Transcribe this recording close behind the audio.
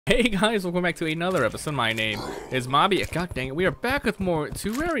Hey guys, welcome back to another episode. My name is Mabi. God dang it, we are back with more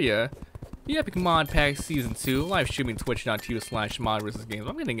Terraria Epic Modpack Season 2, live streaming twitch.tv/MabiVsGames.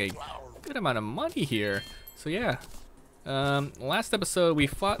 I'm getting a good amount of money here. So yeah, last episode we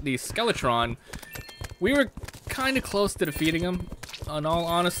fought the Skeletron. We were kind of close to defeating him, in all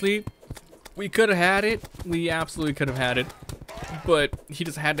honesty. We could have had it. We absolutely could have had it. But he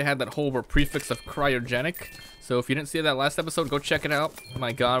just had to have that whole prefix of cryogenic. So if you didn't see that last episode, go check it out.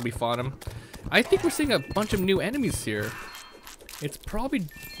 My god, we fought him. I think we're seeing a bunch of new enemies here. It's probably,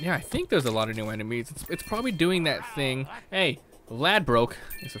 yeah, I think there's a lot of new enemies. It's probably doing that thing. Hey, lad broke.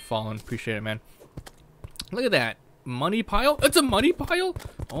 Thanks for following. Appreciate it, man. Look at that. Money pile? It's a money pile?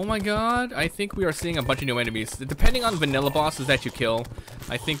 Oh my god. I think we are seeing a bunch of new enemies. Depending on vanilla bosses that you kill,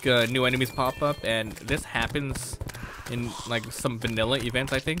 I think new enemies pop up, and this happens in like some vanilla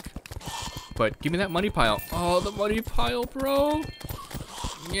events, I think. But give me that money pile. Oh, the money pile, bro.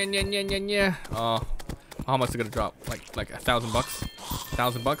 Yeah. Oh, how much is it gonna drop? Like $1,000 bucks?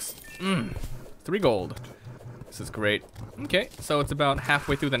 $1,000? 3 gold. This is great. Okay, so it's about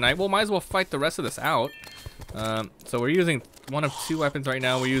halfway through the night. Well, might as well fight the rest of this out. So we're using one of 2 weapons right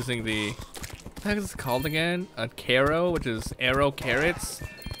now. We're using the, what the heck is this called again? A Caro, which is arrow carrots.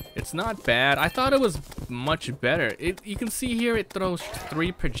 It's not bad. I thought it was much better. You can see here it throws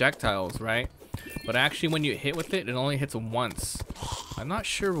 3 projectiles, right? But actually when you hit with it, it only hits once. I'm not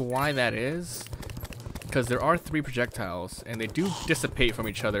sure why that is, because there are 3 projectiles and they do dissipate from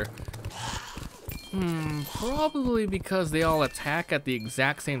each other. Probably because they all attack at the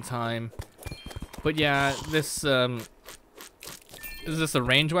exact same time. But yeah, this is this a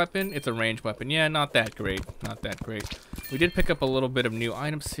range weapon? It's a range weapon. Yeah, not that great. Not that great. We did pick up a little bit of new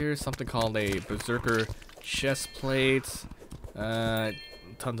items here. Something called a Berserker chest plate.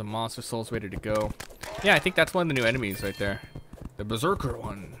 Tons of monster souls ready to go. Yeah, I think that's one of the new enemies right there. The Berserker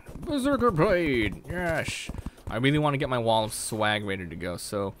one. Berserker plate. Yes. I really want to get my wall of swag ready to go.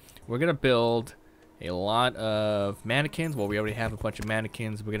 So we're going to build a lot of mannequins. Well, we already have a bunch of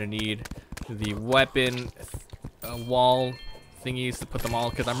mannequins. We're going to need the weapon wall thingies to put them all,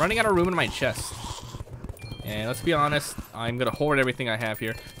 because I'm running out of room in my chest. And let's be honest, I'm gonna hoard everything I have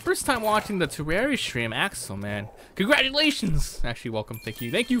here. First time watching the Terraria stream, Axel, man. Congratulations! Actually, welcome, thank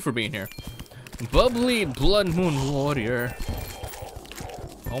you for being here. Bubbly Blood Moon Warrior.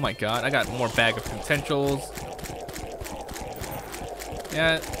 Oh my god, I got more bag of potentials.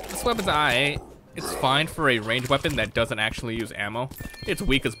 Yeah, this weapon's alright. It's fine for a ranged weapon that doesn't actually use ammo. It's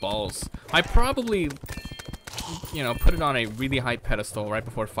weak as balls. I probably, you know, put it on a really high pedestal right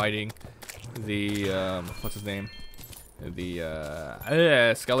before fighting the what's his name, the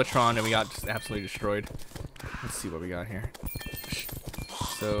Skeletron, and we got just absolutely destroyed. Let's see what we got here.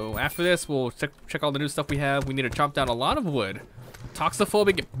 So after this, we'll check all the new stuff we have. We need to chop down a lot of wood.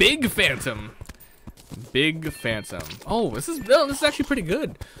 Toxophobic Big Phantom. Big Phantom. Oh, this is actually pretty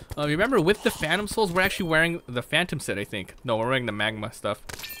good. Remember, with the Phantom Souls, we're actually wearing the Phantom set, I think. No, we're wearing the Magma stuff.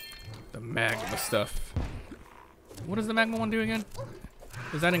 The Magma stuff. What does the Magma one do again?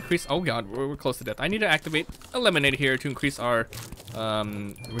 Does that increase? Oh god, we're close to death. I need to activate Eliminate here to increase our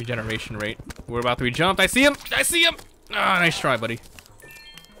regeneration rate. We're about to be jumped. I see him! I see him! Ah, nice try, buddy.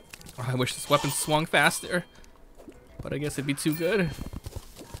 Oh, I wish this weapon swung faster, but I guess it'd be too good.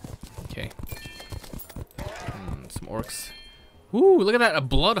 Okay. Some orcs. Ooh, look at that, a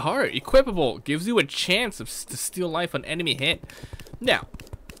blood heart. Equipable. Gives you a chance to steal life on enemy hit. Now,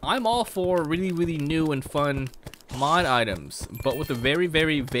 I'm all for really new and fun mod items, but with a very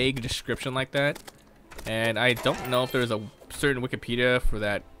vague description like that. And I don't know if there's a certain Wikipedia for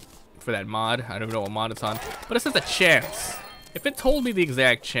that mod. I don't know what mod it's on, but it says a chance. If it told me the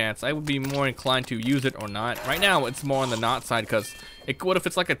exact chance, I would be more inclined to use it or not. Right now, it's more on the not side, because what if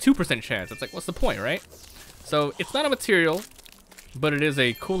it's like a 2% chance? It's like, what's the point, right? So it's not a material, but it is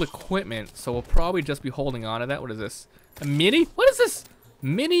a cool equipment, so we'll probably just be holding on to that. What is this? A mini? What is this?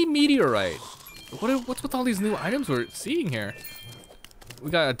 Mini meteorite. What's with all these new items we're seeing here? We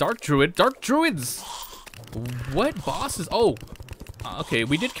got a dark druid. Dark druids! What bosses? Oh, okay,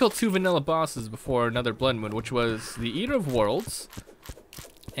 we did kill 2 vanilla bosses before another blood moon, which was the Eater of Worlds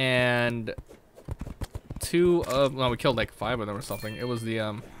and 2 of, well, we killed like 5 of them or something. It was the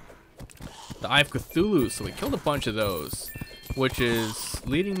Eye of Cthulhu, so we killed a bunch of those, which is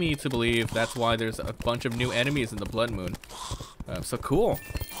leading me to believe that's why there's a bunch of new enemies in the blood moon. So cool.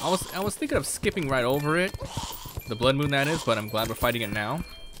 I was thinking of skipping right over it, the blood moon that is, but I'm glad we're fighting it now.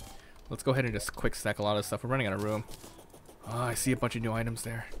 Let's go ahead and just quick stack a lot of stuff. We're running out of room. Oh, I see a bunch of new items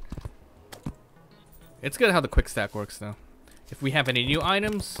there. It's good how the quick stack works though. If we have any new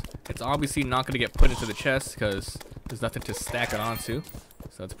items, it's obviously not going to get put into the chest because there's nothing to stack it onto.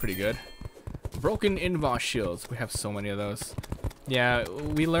 so that's pretty good. Broken inboss shields. We have so many of those. Yeah,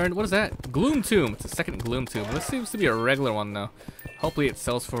 we learned, what is that? Gloom Tomb. It's a second Gloom Tomb. This seems to be a regular one though. Hopefully it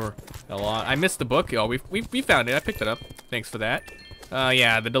sells for a lot. I missed the book. Oh, we found it. I picked it up. Thanks for that.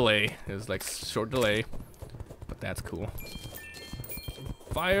 Yeah, the delay. It was like short delay, but that's cool.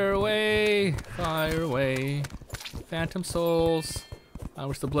 Fire away, fire away. Phantom Souls. I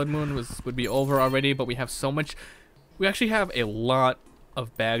wish the Blood Moon would be over already, but we have so much. We actually have a lot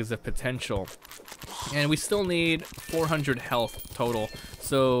of bags of potential, and we still need 400 health total.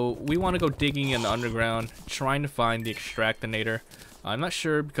 So we want to go digging in the underground, trying to find the extractinator. I'm not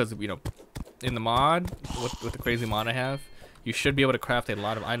sure because, you know, in the mod, with the crazy mod I have, you should be able to craft a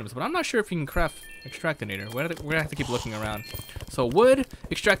lot of items, but I'm not sure if you can craft extractinator. We're gonna have to keep looking around. So wood,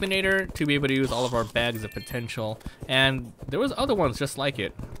 extractinator to be able to use all of our bags of potential, and there was other ones just like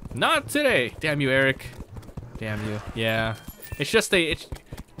it. Not today. Damn you, Eric. Damn you. Yeah. It's just hey,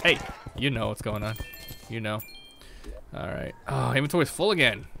 you know what's going on. You know. Alright. Oh, inventory's full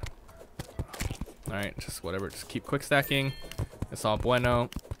again. Alright, just whatever. Just keep quick stacking. It's all bueno.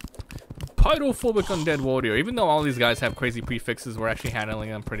 Pyrophobic Undead Warrior. Even though all these guys have crazy prefixes, we're actually handling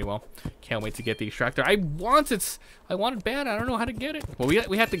them pretty well. Can't wait to get the extractor. I want it bad. I don't know how to get it. Well,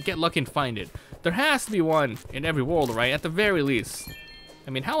 we have to get lucky and find it. There has to be one in every world, right? At the very least.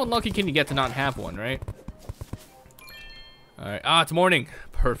 I mean, how unlucky can you get to not have one, right? Alright. Ah, it's morning.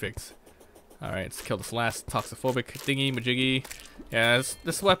 Perfect. Alright, let's kill this last toxophobic thingy majiggy. Yeah,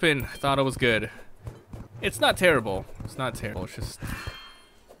 this weapon, I thought it was good. It's not terrible. It's not terrible. It's just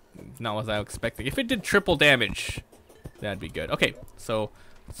not what I was expecting. If it did triple damage, that'd be good. Okay, so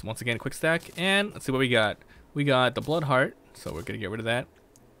let's once again quick stack, and let's see what we got. We got the blood heart, so we're gonna get rid of that.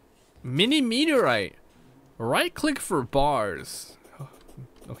 Mini meteorite. Right click for bars.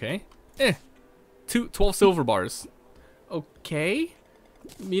 Okay. 12 silver bars. Okay.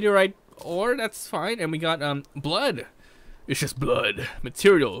 Meteorite ore, that's fine. And we got blood. It's just blood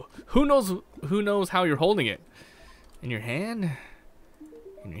material. Who knows how you're holding it? In your hand?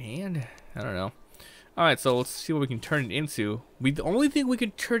 In your hand? I don't know. Alright, so let's see what we can turn it into. The only thing we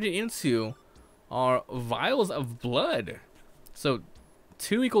can turn it into are vials of blood. So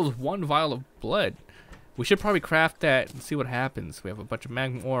 2 equals 1 vial of blood. We should probably craft that and see what happens. We have a bunch of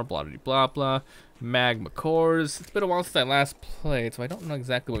magma ore, blah blah blah blah. Magma cores. It's been a while since I last played, so I don't know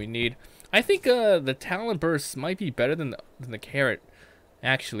exactly what we need. I think the talent burst might be better than the carrot,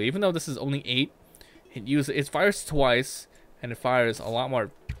 actually. Even though this is only 8, it fires twice, and it fires a lot more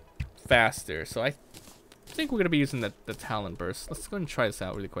faster. So I think we're gonna be using the talent burst. Let's go and try this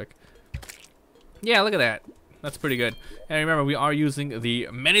out really quick. Yeah, look at that. That's pretty good. And remember, we are using the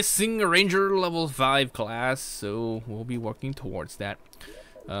Menacing Ranger level 5 class, so we'll be working towards that.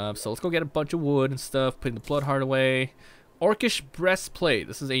 So let's go get a bunch of wood and stuff, putting the blood heart away. Orcish breastplate.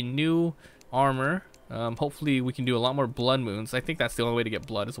 This is a new armor. Hopefully we can do a lot more blood moons. I think that's the only way to get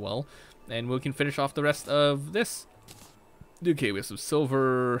blood as well. And we can finish off the rest of this. Okay, we have some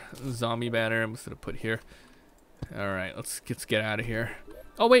silver zombie banner. I'm just gonna put here. Alright, let's get out of here.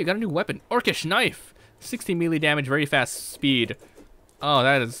 Oh wait, we got a new weapon. Orcish knife. 60 melee damage, very fast speed. Oh,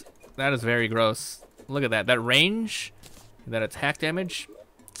 that is very gross. Look at that. That range, that attack damage,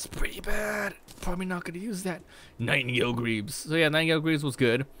 it's pretty bad. Probably not gonna use that. Nightingale Greaves. So yeah, Nightingale Greaves was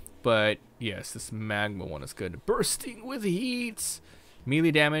good, but yes, this magma one is good. Bursting with heat.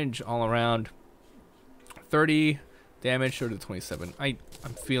 Melee damage all around. 30 damage or to 27. I'm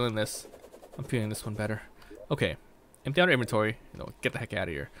feeling this. I'm feeling this one better. Okay. Empty out our inventory. Get the heck out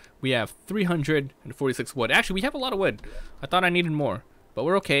of here. We have 346 wood. Actually, we have a lot of wood. I thought I needed more, but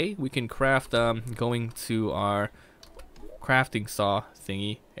we're okay. We can craft. Going to our crafting saw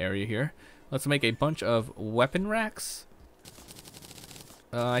thingy area here. Let's make a bunch of weapon racks.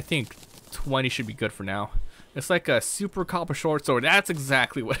 I think 20 should be good for now. It's like a super copper short sword. That's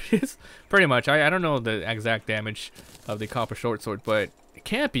exactly what it is. Pretty much. I don't know the exact damage of the copper short sword, but it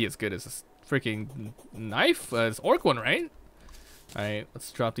can't be as good as this freaking knife. It's orc one, right? Alright, let's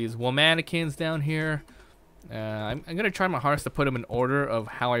drop these wool mannequins down here. I'm gonna try my hardest to put them in order of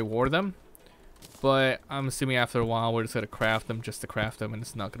how I wore them, but I'm assuming after a while we're just gonna craft them just to craft them, and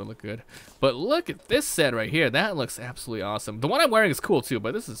it's not gonna look good. But look at this set right here. That looks absolutely awesome. The one I'm wearing is cool too,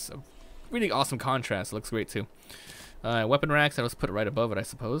 but this is a really awesome contrast. It looks great too. Weapon racks. I'll just put it right above it, I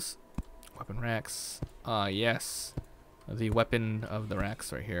suppose. Weapon racks. Yes, the weapon of the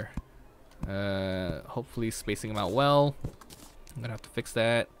racks right here. Hopefully spacing them out well. I'm gonna have to fix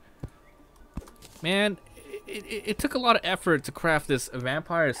that. Man, it took a lot of effort to craft this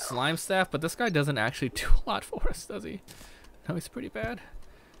vampire slime staff, but this guy doesn't actually do a lot for us, does he? No, he's pretty bad.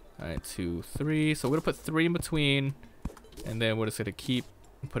 Alright, 2, 3. So we're gonna put 3 in between, and then we're just gonna keep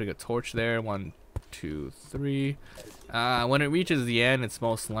I'm putting a torch there. 1, 2, 3. When it reaches the end, it's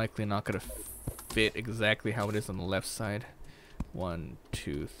most likely not gonna fit exactly how it is on the left side. 1,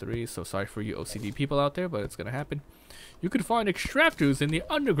 2, 3. So sorry for you OCD people out there, but it's gonna happen. You can find extractors in the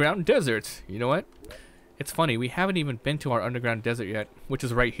underground desert. You know what? It's funny, we haven't even been to our underground desert yet, which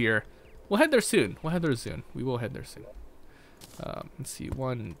is right here. We'll head there soon. We will head there soon. Let's see.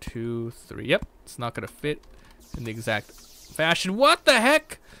 1, 2, 3. Yep, it's not gonna fit in the exact fashion. What the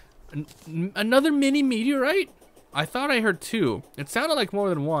heck? Another mini meteorite? I thought I heard 2. It sounded like more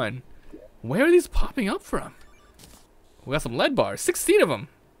than 1. Where are these popping up from? We got some lead bars. 16 of them.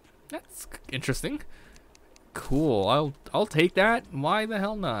 That's interesting. Cool. I'll take that. Why the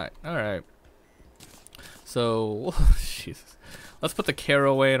hell not? All right. So, Jesus. Let's put the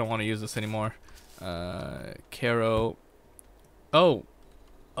Caro away. I don't want to use this anymore. Caro. Oh,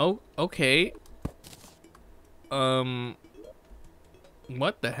 okay. What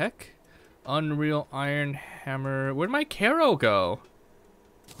the heck? Unreal Iron Hammer. Where'd my Caro go?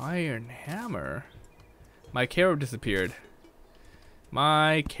 Iron Hammer. My Caro disappeared.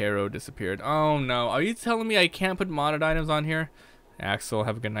 Oh no. Are you telling me I can't put modded items on here? Axel,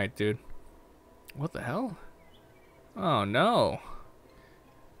 have a good night, dude. What the hell? Oh no.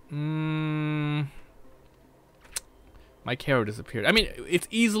 My Caro disappeared. I mean, it's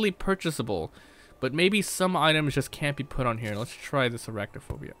easily purchasable, but maybe some items just can't be put on here. Let's try this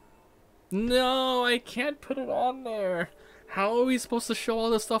arachnophobia. No, I can't put it on there. How are we supposed to show all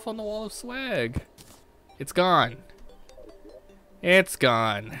this stuff on the wall of swag? It's gone. It's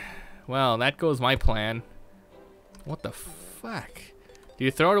gone. Well, that goes my plan. What the fuck? Do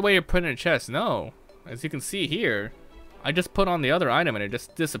you throw it away or put it in a chest? No. As you can see here, I just put on the other item and it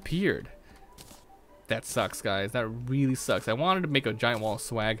just disappeared. That sucks, guys. That really sucks. I wanted to make a giant wall of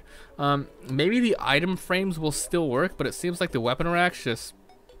swag. Maybe the item frames will still work, but it seems like the weapon racks just...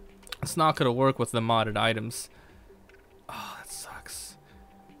 It's not going to work with the modded items. Oh, that sucks.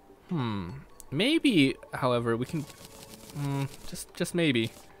 Maybe, however, we can... just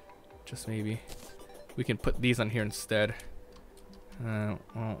maybe. Just maybe. We can put these on here instead. Well,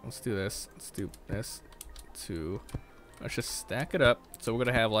 let's do this. Let's do this. Let's just stack it up. So we're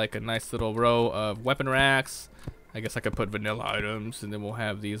gonna have like a nice little row of weapon racks. I guess I could put vanilla items, and then we'll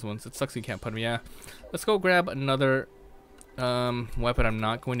have these ones. It sucks you can't put them. Yeah. Let's go grab another weapon I'm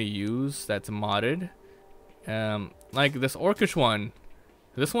not going to use that's modded. Like this orcish one.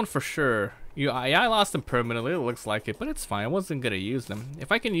 This one for sure. I lost them permanently. It looks like it, but it's fine. I wasn't gonna use them.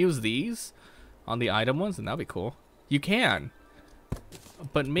 If I can use these on the item ones, then that'd be cool. You can.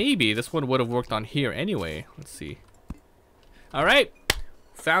 But maybe this one would have worked on here anyway. Let's see. Alright.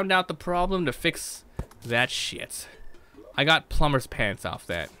 Found out the problem to fix that shit. I got plumber's pants off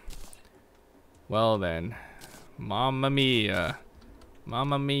that. Well then. Mamma mia.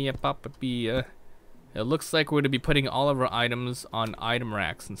 Mamma mia, papa mia. It looks like we're going to be putting all of our items on item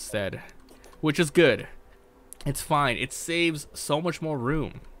racks instead. Which is good. It's fine. It saves so much more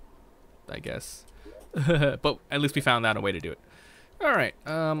room, I guess. But at least we found out a way to do it. Alright,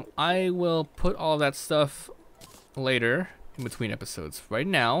 I will put all that stuff later in between episodes. Right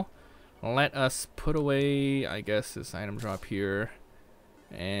now, let us put away, I guess, this item drop here.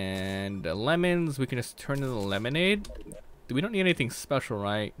 And lemons, we can just turn into lemonade. We don't need anything special,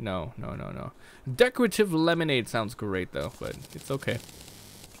 right? No. Decorative lemonade sounds great, though, but it's okay.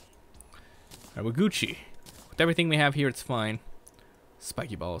 Alright, we're Gucci. With everything we have here, it's fine.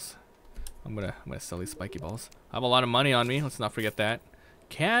 Spiky balls. I'm gonna sell these spiky balls. I have a lot of money on me. Let's not forget that.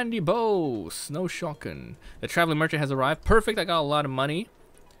 Candy bow, snow shotgun. The traveling merchant has arrived. Perfect. I got a lot of money.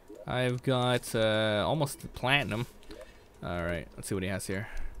 I've got almost platinum. All right. Let's see what he has here.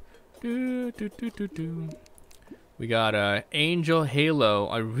 We got angel halo.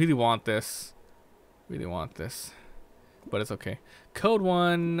 I really want this. But it's okay. Code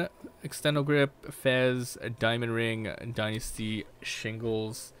 1, extendo grip, fez, diamond ring, dynasty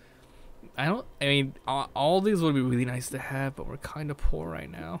shingles. I mean, all these would be really nice to have, but we're kind of poor right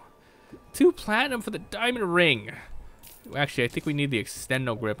now. 2 platinum for the diamond ring. Actually, I think we need the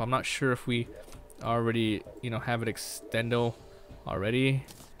extendo grip. I'm not sure if we already, have an extendo already.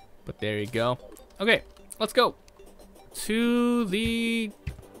 But there you go. Okay, let's go to the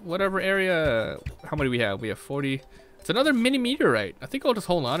whatever area. How many do we have? We have 40. It's another mini meteorite. I think I'll just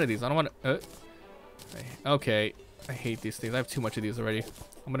hold on to these. I don't want to... okay. I hate these things. I have too much of these already.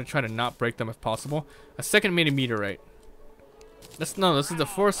 I'm gonna try to not break them if possible. A second mini meteorite. This is the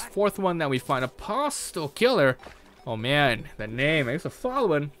fourth one that we find. Apostle Killer. Oh man, that name. Thanks for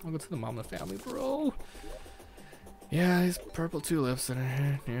following. I'll go to the mom of the family, bro. Yeah, these purple tulips that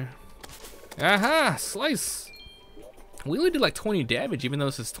are here. Yeah. Aha! Slice. We only did like 20 damage, even though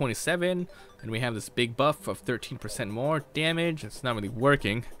this is 27, and we have this big buff of 13% more damage. It's not really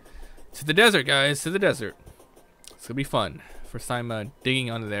working. To the desert, guys, to the desert. It's gonna be fun. First time digging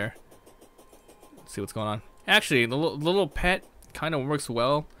under there. Let's see what's going on. Actually, the little pet kind of works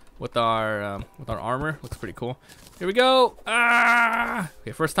well with our armor. Looks pretty cool. Here we go. Ah!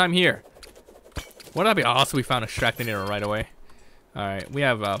 Okay, first time here. Wouldn't that be awesome? We found a Stractinator right away. All right, we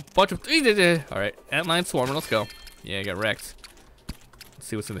have a bunch of. All right, Antlion Swarmer. Let's go. Yeah, I got wrecked. Let's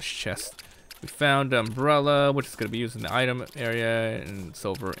see what's in this chest. We found umbrella, which is gonna be used in the item area, and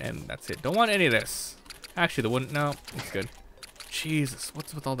silver, and that's it. Don't want any of this. Actually, the wooden. No, it's good. Jesus,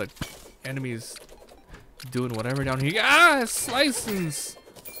 what's with all the enemies doing whatever down here? Ah, slices.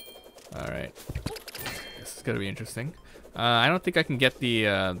 All right, this is gonna be interesting. I don't think I can get the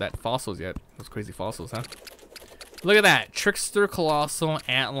that fossils yet. Those crazy fossils, huh? Look at that, Trickster, Colossal,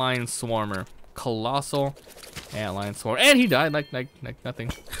 Antlion Swarmer, Colossal, Antlion Swarmer, and he died like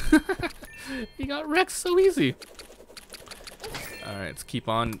nothing. He got wrecked so easy. All right, let's keep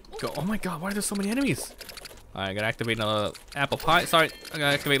on go. Oh my God, why are there so many enemies? All right, I gotta activate another apple pie. Sorry, I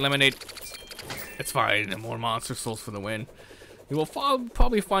gotta activate lemonade. It's fine. And more monster souls for the win. We will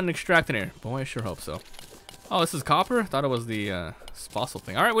probably find an Extractinator. Boy, I sure hope so. Oh, this is copper? I thought it was the fossil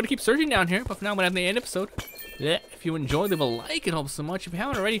thing. All right, we're gonna keep searching down here, but for now, I'm gonna have the end episode. Yeah, if you enjoyed, leave a like. It helps so much. If you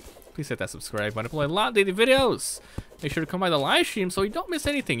haven't already, please hit that subscribe button. I upload a lot of daily videos. Make sure to come by the live stream so you don't miss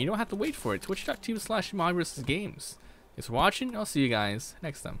anything. You don't have to wait for it. Twitch.tv/MabiVsGames. Thanks for watching. I'll see you guys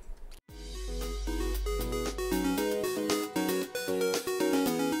next time.